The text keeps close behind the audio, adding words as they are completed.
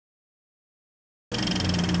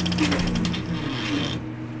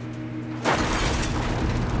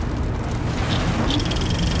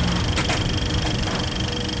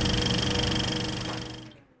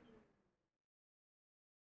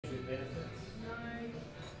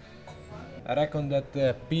I reckon that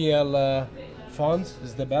PL fonts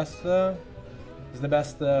is the best.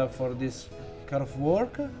 For this kind of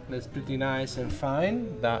work. It's pretty nice and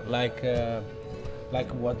fine. That like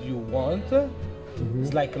what you want.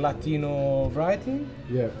 It's like Latino writing.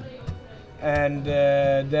 Yeah. And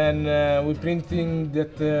then we printing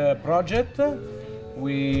that project.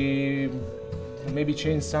 We maybe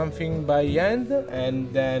change something by hand,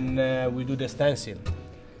 and then we do the stencil.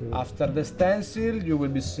 After the stencil, you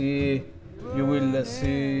will see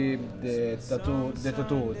the tattoo,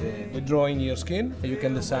 the drawing in your skin. You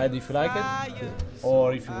can decide if you like it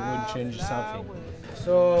or if you will change something.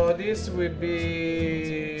 So this will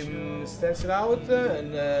be stencil out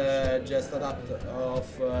and just adapt of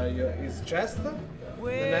his chest.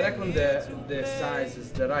 And I reckon the size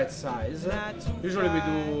is the right size. Usually we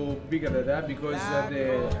do bigger than that because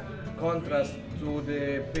the contrast to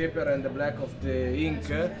the paper and the black of the ink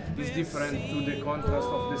is different to the contrast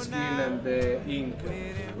of the skin and the ink.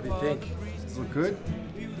 What do you think? Does it look good?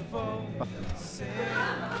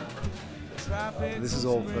 This is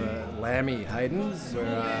all for Lammy Hayden.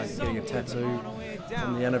 We're getting a tattoo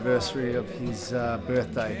on the anniversary of his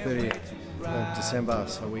birthday, 30th of December.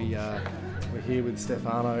 So we're here with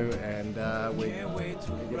Stefano and we're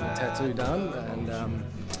getting a tattoo done. And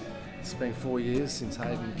it's been 4 years since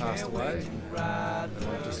Hayden passed away.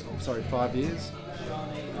 5 years.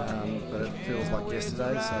 But it feels like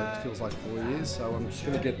yesterday, so it feels like 4 years. So I'm just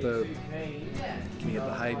going to get the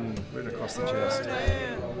Hayden written across the chest.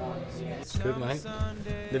 It's good, mate.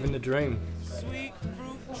 Living the dream.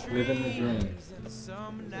 Living the dream.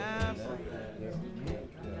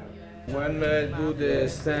 When do the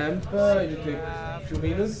stamp, you take a few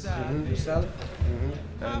minutes yourself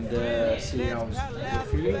and see how you're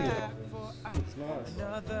feeling. It's nice.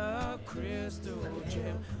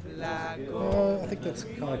 I think that's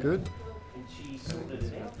kind of good.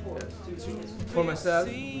 For myself,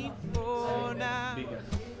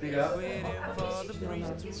 bigger. I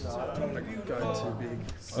don't want to go too big.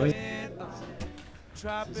 This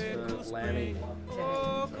is for Lammy.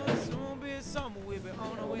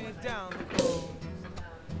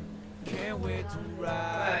 Can't wait to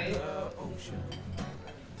ride the ocean.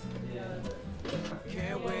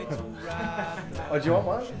 Can't wait to ride. Oh, do you want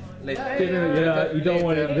one? You don't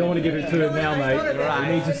want to give it to him now, mate.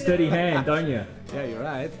 He needs a steady hand, don't you? yeah, you're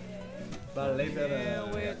right. But later,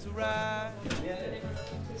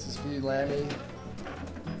 This is for you, Lammy.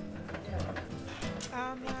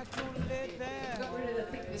 I'm not gonna let that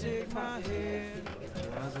take my head.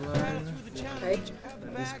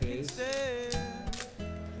 in this case,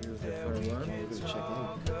 use the first one.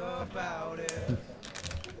 About it.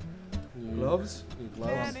 Gloves.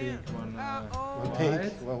 Gloves. Pink, one One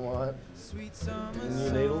pink, one white.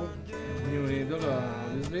 New needle. New needle,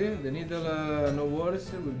 obviously. The needle, no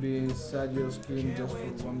worries, will be inside your skin just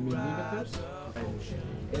for 1 millimeter.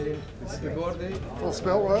 Happy birthday. Well,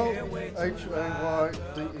 spelled well. Hayden.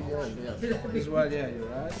 Yeah. As well, yeah, you're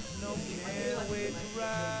right.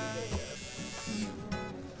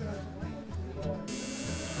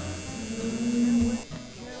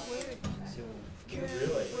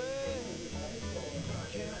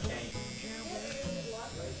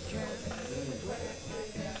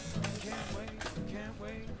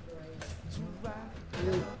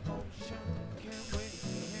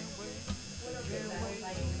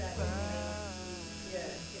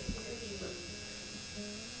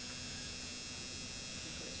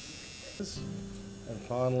 And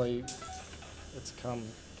finally, it's come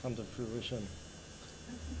to fruition.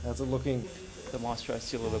 How's it looking? The Maestro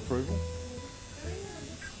seal of approval.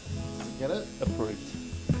 Did you get it? Approved.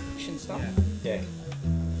 Action stuff. Yeah.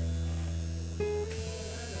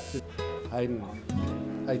 Hayden.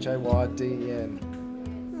 Hayden.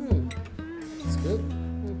 It's good.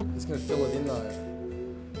 Just going to fill it in though.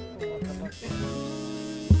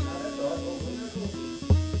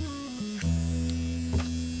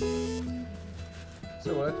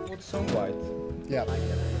 So let's put some white. Yeah.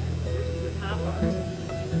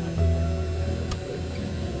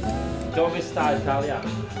 Dove sta Italia?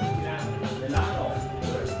 Milano.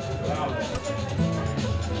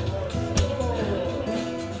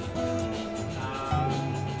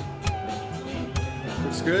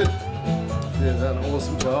 Looks good. Yeah, done an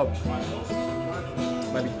awesome job.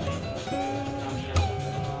 Maybe.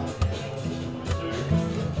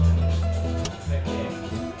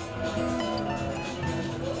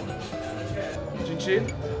 Chin.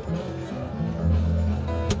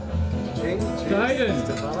 Hayden.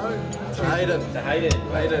 Stefano. To Hayden. To Hayden.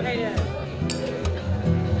 Hayden.